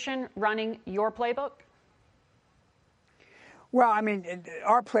administration running your playbook? Well, I mean,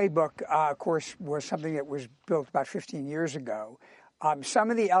 our playbook, of course, was something that was built about 15 years ago. Some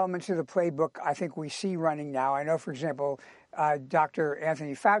of the elements of the playbook I think we see running now. I know, for example, Dr.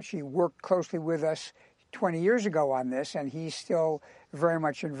 Anthony Fauci worked closely with us 20 years ago on this, and he's still very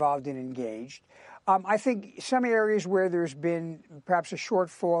much involved and engaged. I think some areas where there's been perhaps a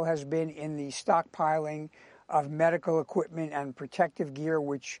shortfall has been in the stockpiling of medical equipment and protective gear,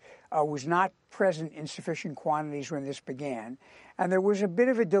 which was not present in sufficient quantities when this began. And there was a bit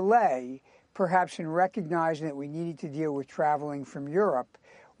of a delay, perhaps, in recognizing that we needed to deal with traveling from Europe,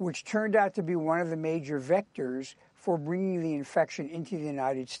 which turned out to be one of the major vectors for bringing the infection into the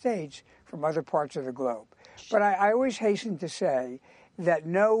United States from other parts of the globe. But I always hasten to say that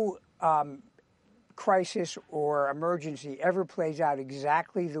no crisis or emergency ever plays out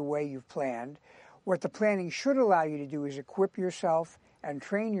exactly the way you've planned. What the planning should allow you to do is equip yourself and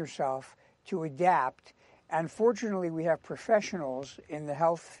train yourself to adapt. And fortunately, we have professionals in the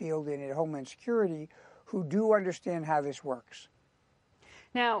health field and in Homeland Security who do understand how this works.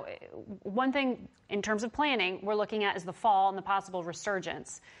 Now, one thing in terms of planning we're looking at is the fall and the possible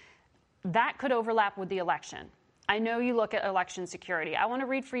resurgence. That could overlap with the election. I know you look at election security. I want to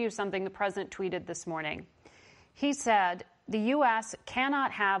read for you something the president tweeted this morning. He said, "The U.S.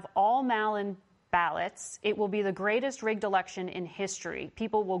 cannot have all mail-in ballots. It will be the greatest rigged election in history.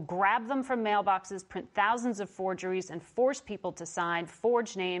 People will grab them from mailboxes, print thousands of forgeries, and force people to sign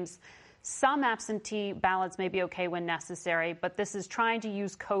forged names. Some absentee ballots may be okay when necessary, but this is trying to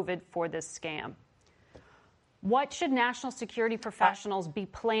use COVID for this scam." What should national security professionals be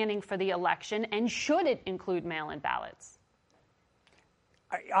planning for the election, and should it include mail-in ballots?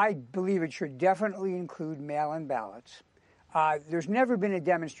 I believe it should definitely include mail-in ballots. There's never been a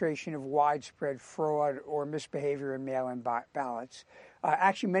demonstration of widespread fraud or misbehavior in mail-in ballots.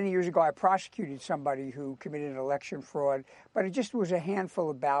 Actually, many years ago, I prosecuted somebody who committed election fraud, but it just was a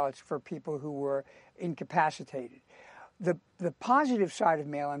handful of ballots for people who were incapacitated. The positive side of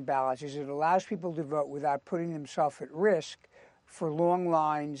mail-in ballots is it allows people to vote without putting themselves at risk for long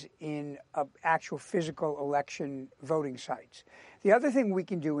lines in actual physical election voting sites. The other thing we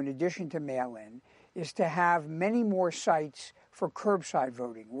can do in addition to mail-in is to have many more sites for curbside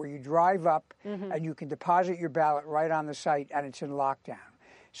voting, where you drive up and you can deposit your ballot right on the site and it's in lockdown.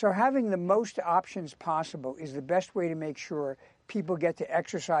 So having the most options possible is the best way to make sure people get to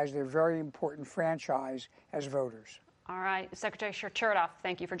exercise their very important franchise as voters. All right, Secretary Chertoff,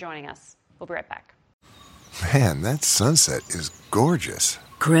 thank you for joining us. We'll be right back. Man, that sunset is gorgeous.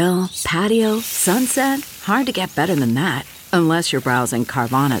 Grill, patio, sunset. Hard to get better than that. Unless you're browsing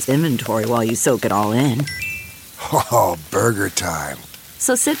Carvana's inventory while you soak it all in. Oh, burger time.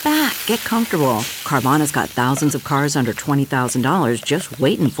 So sit back, get comfortable. Carvana's got thousands of cars under $20,000 just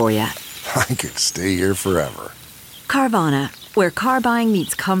waiting for you. I could stay here forever. Carvana, where car buying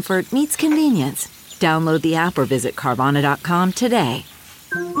meets comfort meets convenience. Download the app or visit Carvana.com today.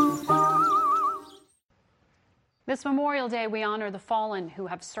 This Memorial Day, we honor the fallen who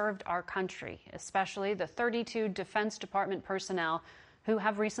have served our country, especially the 32 Defense Department personnel who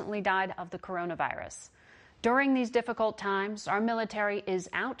have recently died of the coronavirus. During these difficult times, our military is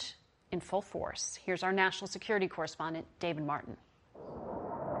out in full force. Here's our national security correspondent, David Martin.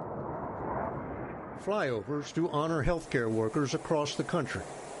 Flyovers to honor healthcare workers across the country.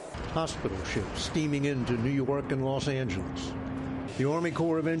 Hospital ships steaming into New York and Los Angeles. The Army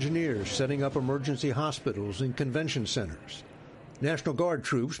Corps of Engineers setting up emergency hospitals and convention centers. National Guard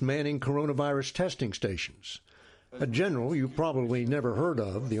troops manning coronavirus testing stations. A general you've probably never heard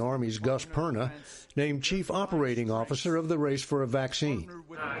of, the Army's Gus Perna, named Chief Operating Officer of the race for a vaccine.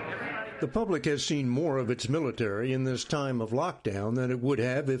 The public has seen more of its military in this time of lockdown than it would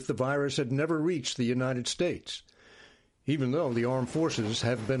have if the virus had never reached the United States, even though the armed forces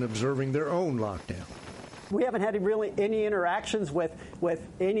have been observing their own lockdown. We haven't had really any interactions with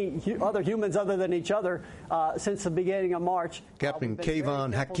any other humans other than each other since the beginning of March. Captain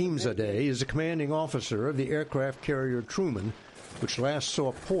Kayvon Hakimzadeh is a commanding officer of the aircraft carrier Truman, which last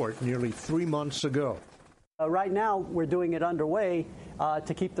saw port nearly 3 months ago. Right now, we're doing it underway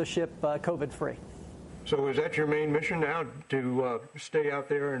to keep the ship COVID-free. So is that your main mission now, to stay out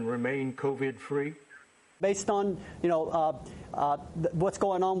there and remain COVID-free? Based on, what's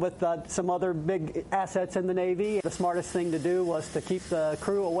going on with some other big assets in the Navy, the smartest thing to do was to keep the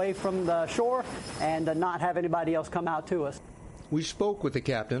crew away from the shore and not have anybody else come out to us. We spoke with the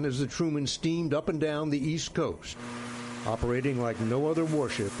captain as the Truman steamed up and down the East Coast, operating like no other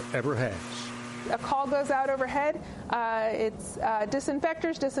warship ever has. A call goes out overhead. It's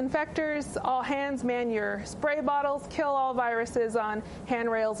disinfectors, all hands man your spray bottles, kill all viruses on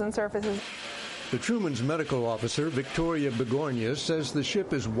handrails and surfaces. The Truman's medical officer, Victoria Begornia, says the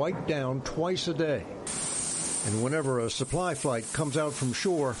ship is wiped down twice a day. And whenever a supply flight comes out from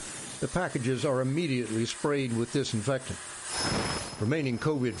shore, the packages are immediately sprayed with disinfectant. Remaining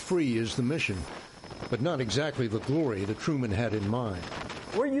COVID-free is the mission, but not exactly the glory that Truman had in mind.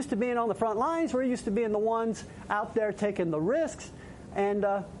 We're used to being on the front lines. We're used to being the ones out there taking the risks, and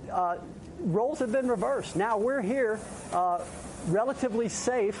roles have been reversed. Now we're here, relatively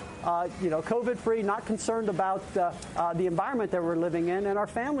safe, COVID-free, not concerned about the environment that we're living in, and our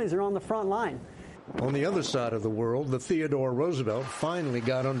families are on the front line. On the other side of the world, the Theodore Roosevelt finally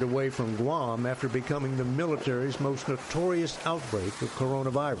got underway from Guam after becoming the military's most notorious outbreak of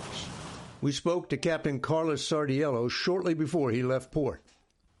coronavirus. We spoke to Captain Carlos Sardiello shortly before he left port.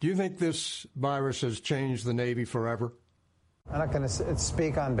 Do you think this virus has changed the Navy forever? I'm not going to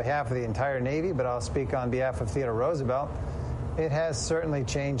speak on behalf of the entire Navy, but I'll speak on behalf of Theodore Roosevelt. It has certainly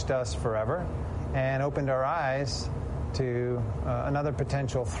changed us forever and opened our eyes to another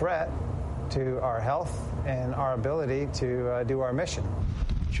potential threat to our health and our ability to do our mission.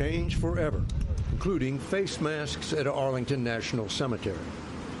 Change forever, including face masks at Arlington National Cemetery.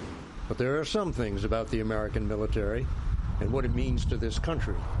 But there are some things about the American military and what it means to this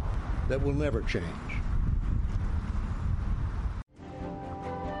country that will never change.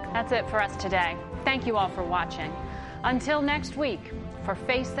 That's it for us today. Thank you all for watching. Until next week, for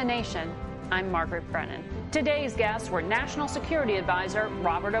Face the Nation, I'm Margaret Brennan. Today's guests were National Security Advisor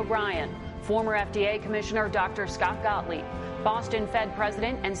Robert O'Brien, former FDA Commissioner Dr. Scott Gottlieb, Boston Fed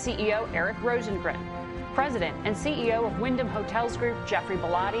President and CEO Eric Rosengren, President and CEO of Wyndham Hotels Group Jeffrey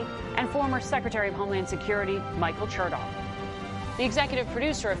Bellotti, and former Secretary of Homeland Security Michael Chertoff. The executive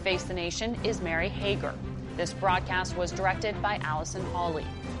producer of Face the Nation is Mary Hager. This broadcast was directed by Allison Hawley.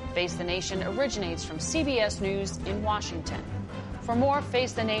 Face the Nation originates from CBS News in Washington. For more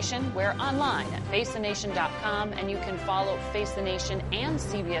Face the Nation, we're online at facethenation.com, and you can follow Face the Nation and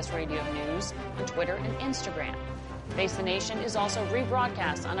CBS Radio News on Twitter and Instagram. Face the Nation is also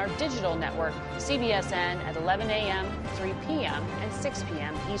rebroadcast on our digital network, CBSN, at 11 a.m., 3 p.m., and 6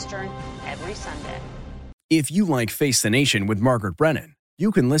 p.m. Eastern every Sunday. If you like Face the Nation with Margaret Brennan,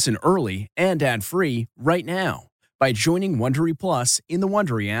 you can listen early and ad-free right now by joining Wondery Plus in the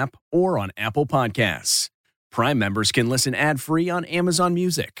Wondery app or on Apple Podcasts. Prime members can listen ad-free on Amazon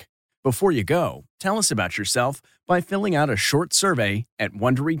Music. Before you go, tell us about yourself by filling out a short survey at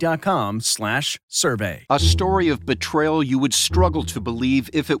Wondery.com/survey. A story of betrayal you would struggle to believe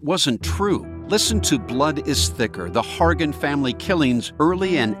if it wasn't true. Listen to Blood is Thicker, the Hargan family killings,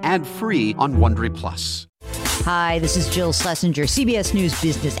 early and ad-free on Wondery Plus. Hi, this is Jill Schlesinger, CBS News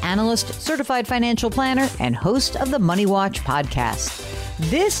business analyst, certified financial planner, and host of the Money Watch podcast.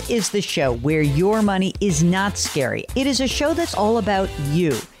 This is the show where your money is not scary. It is a show that's all about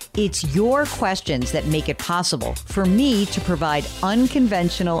you. It's your questions that make it possible for me to provide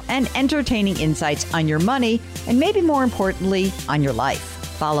unconventional and entertaining insights on your money, and maybe more importantly, on your life.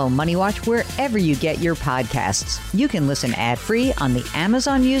 Follow Money Watch wherever you get your podcasts. You can listen ad-free on the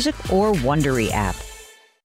Amazon Music or Wondery app.